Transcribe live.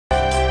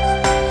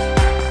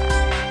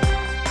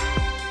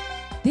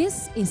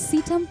is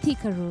CITAM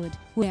Thika Road,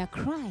 where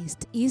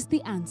Christ is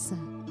the answer.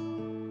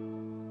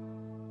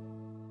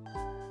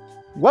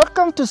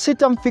 Welcome to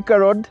CITAM Thika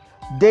Road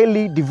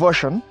Daily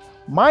Devotion.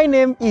 My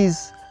name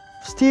is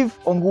Steve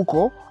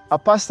Onguko, a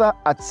pastor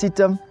at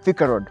CITAM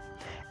Thika Road.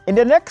 In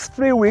the next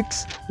 3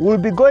 weeks, we'll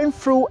be going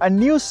through a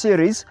new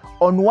series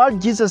on what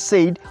Jesus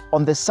said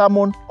on the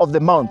Sermon of the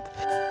Mount.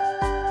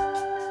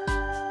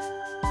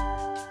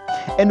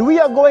 And we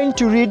are going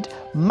to read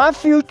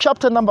Matthew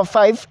chapter number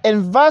 5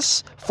 and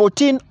verse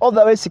 14 all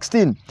the way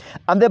 16.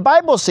 And the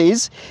Bible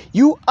says,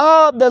 "You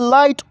are the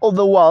light of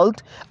the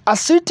world. A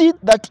city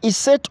that is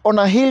set on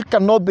a hill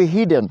cannot be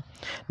hidden.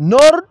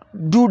 Nor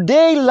do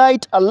they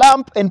light a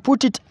lamp and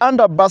put it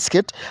under a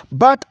basket,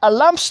 but a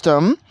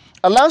lampstand,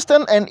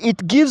 and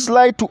it gives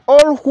light to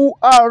all who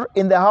are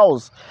in the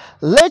house.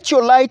 Let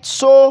your light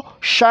so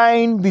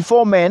shine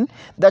before men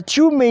that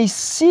you may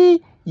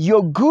see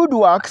your good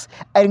works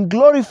and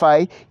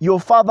glorify your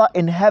Father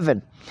in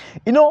heaven."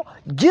 You know,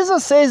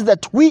 Jesus says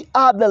that we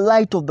are the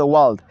light of the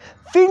world.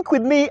 Think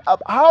with me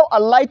of how a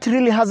light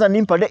really has an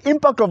impact, the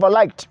impact of a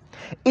light.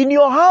 In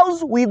your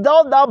house,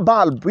 without that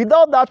bulb,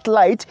 without that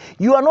light,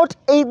 you are not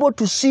able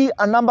to see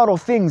a number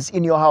of things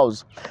in your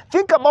house.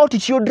 Think about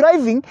it. You're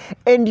driving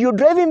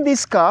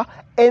this car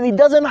and it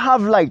doesn't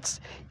have lights.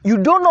 You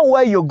don't know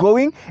where you're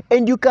going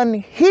and you can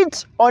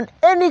hit on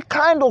any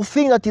kind of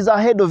thing that is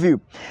ahead of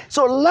you.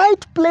 So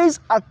light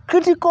plays a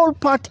critical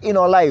part in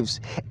our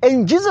lives.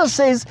 And Jesus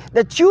says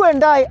that you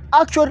and I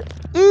actually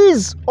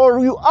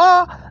you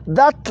are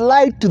that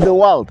light to the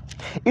world.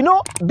 You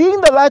know, being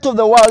the light of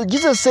the world,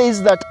 Jesus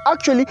says that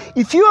actually,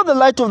 if you are the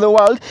light of the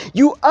world,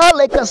 you are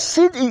like a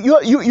city.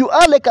 You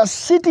are like a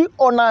city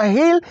on a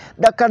hill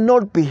that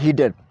cannot be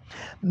hidden.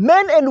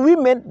 Men and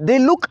women, they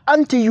look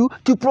unto you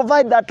to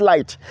provide that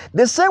light.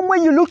 The same way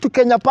you look to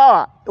Kenya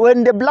Power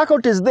when the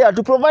blackout is there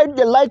to provide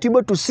the light to be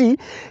able to see.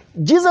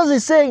 Jesus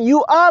is saying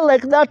you are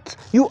like that.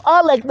 You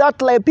are like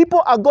that light.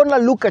 People are going to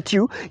look at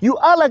you. You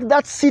are like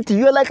that city.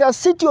 You are like a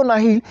city on a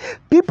hill.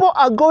 People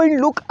are going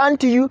to look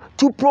unto you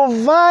to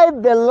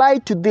provide the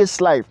light to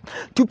this life,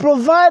 to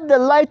provide the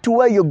light to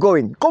where you're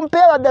going.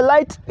 Compare the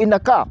light in a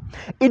car.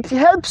 It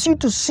helps you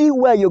to see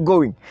where you're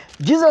going.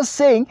 Jesus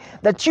saying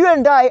that you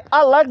and I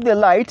are like the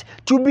light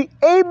to be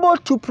able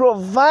to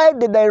provide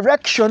the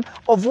direction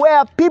of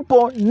where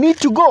people need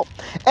to go.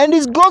 And he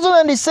goes on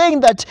and he's saying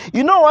that,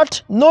 you know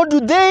what? Nor do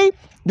they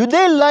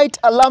light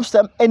a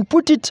lampstand and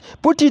put it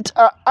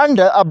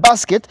under a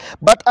basket,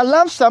 but a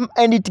lampstand,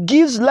 and it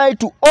gives light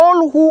to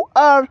all who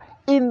are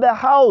in the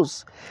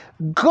house.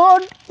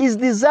 God is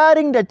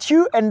desiring that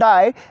you and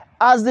I,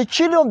 as the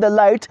children of the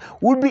light,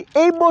 will be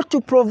able to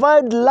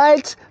provide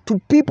light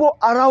to people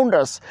around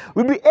us.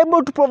 We'll be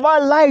able to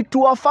provide light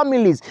to our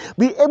families.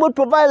 Be able to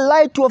provide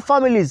light to our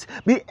families.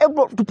 Be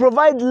able to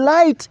provide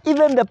light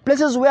even the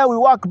places where we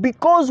work,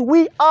 because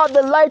we are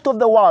the light of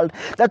the world.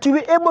 That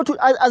we'll be able to,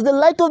 as the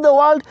light of the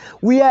world,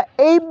 we are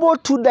able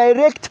to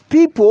direct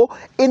people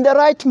in the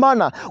right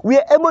manner. We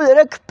are able to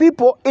direct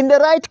people in the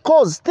right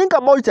cause. Think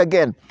about it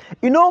again.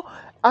 You know,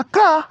 a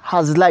car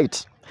has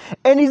light.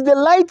 And it's the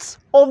lights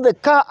of the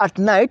car at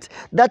night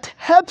that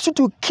helps you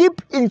to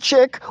keep in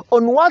check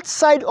on what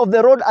side of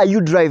the road are you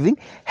driving,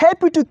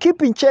 help you to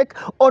keep in check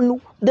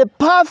on the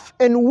path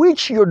in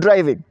which you're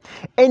driving.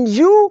 And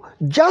you,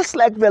 just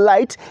like the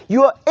light,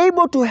 you are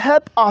able to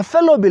help our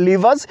fellow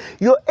believers,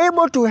 you're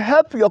able to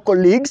help your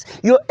colleagues,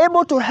 you're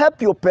able to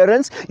help your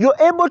parents, you're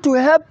able to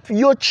help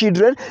your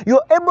children,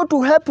 you're able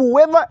to help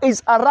whoever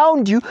is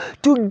around you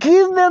to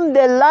give them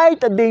the light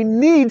that they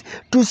need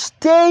to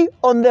stay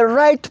on the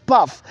right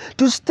path,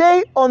 to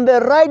stay on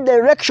the right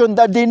direction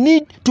that they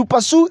need to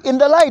pursue in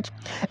the light.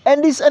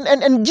 And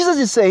Jesus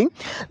is saying,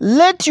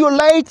 let your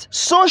light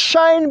so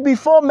shine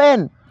before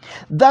men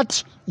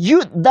that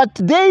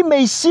they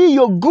may see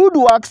your good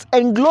works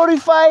and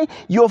glorify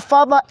your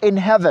Father in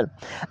heaven.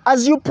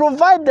 As you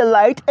provide the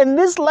light, and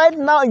this light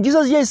now,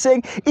 Jesus here is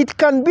saying, it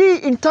can be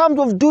in terms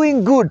of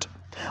doing good.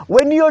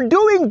 When you're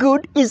doing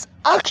good, is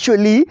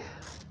actually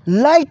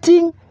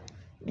lighting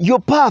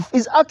your path,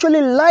 is actually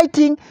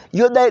lighting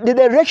the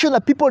direction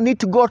that people need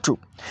to go to.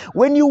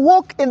 When you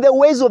walk in the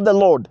ways of the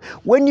Lord,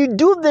 when you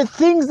do the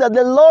things that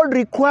the Lord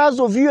requires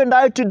of you and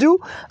I to do,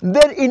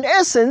 then in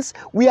essence,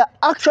 we are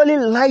actually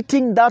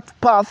lighting that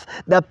path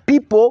that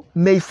people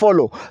may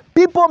follow.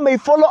 People may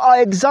follow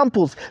our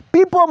examples.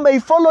 People may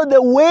follow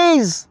the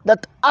ways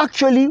that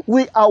actually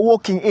we are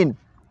walking in.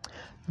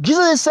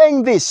 Jesus is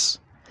saying this,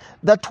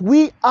 that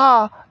we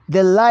are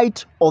the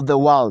light of the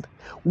world.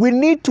 We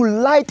need to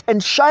light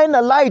and shine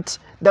a light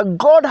that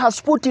God has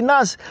put in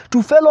us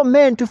to fellow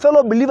men, to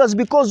fellow believers,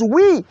 because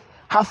we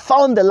have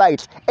found the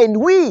light and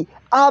we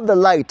are the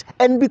light.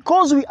 And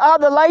because we are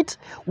the light,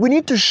 we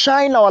need to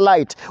shine our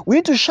light. We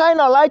need to shine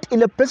our light in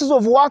the places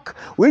of work.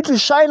 We need to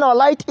shine our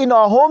light in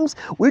our homes.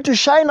 We need to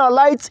shine our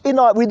lights in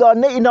our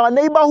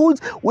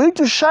neighborhoods. We need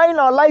to shine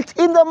our light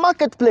in the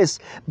marketplace,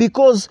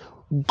 because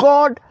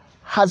God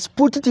has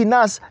put it in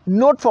us,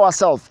 not for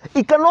ourselves.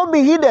 It cannot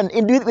be hidden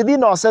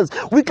within ourselves.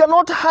 We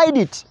cannot hide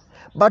it,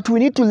 but we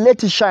need to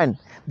let it shine.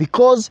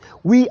 because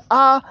we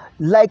are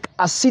like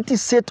a city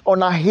set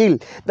on a hill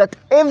that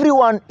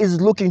everyone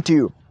is looking to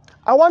you.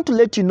 I want to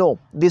let you know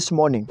this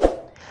morning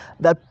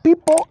that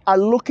people are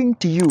looking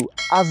to you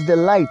as the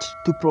light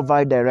to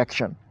provide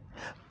direction.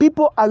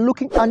 People are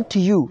looking unto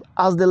you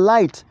as the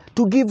light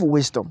to give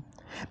wisdom.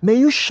 May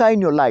you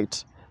shine your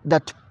light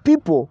that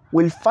people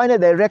will find a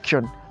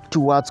direction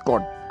towards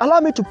God.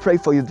 Allow me to pray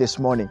for you this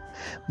morning.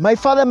 My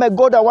Father, my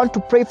God, I want to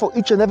pray for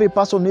each and every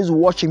person who is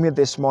watching me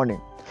this morning,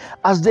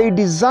 as they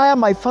desire,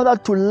 my Father,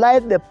 to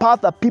light the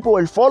path that people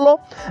will follow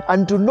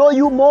and to know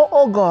you more,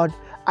 oh God.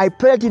 I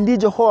pray that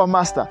indeed, Jehovah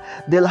Master,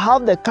 they'll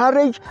have the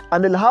courage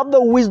and they'll have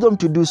the wisdom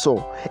to do so.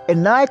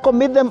 And I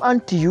commit them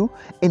unto you.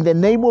 In the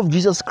name of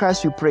Jesus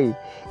Christ we pray.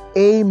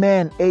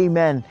 Amen.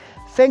 Amen.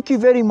 Thank you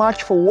very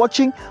much for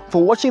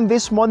watching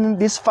this morning,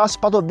 this first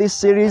part of this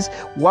series,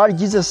 What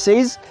Jesus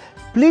Says.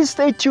 Please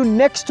stay tuned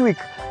next week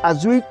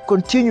as we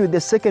continue the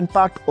second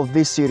part of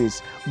this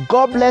series.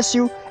 God bless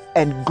you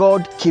and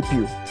God keep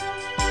you.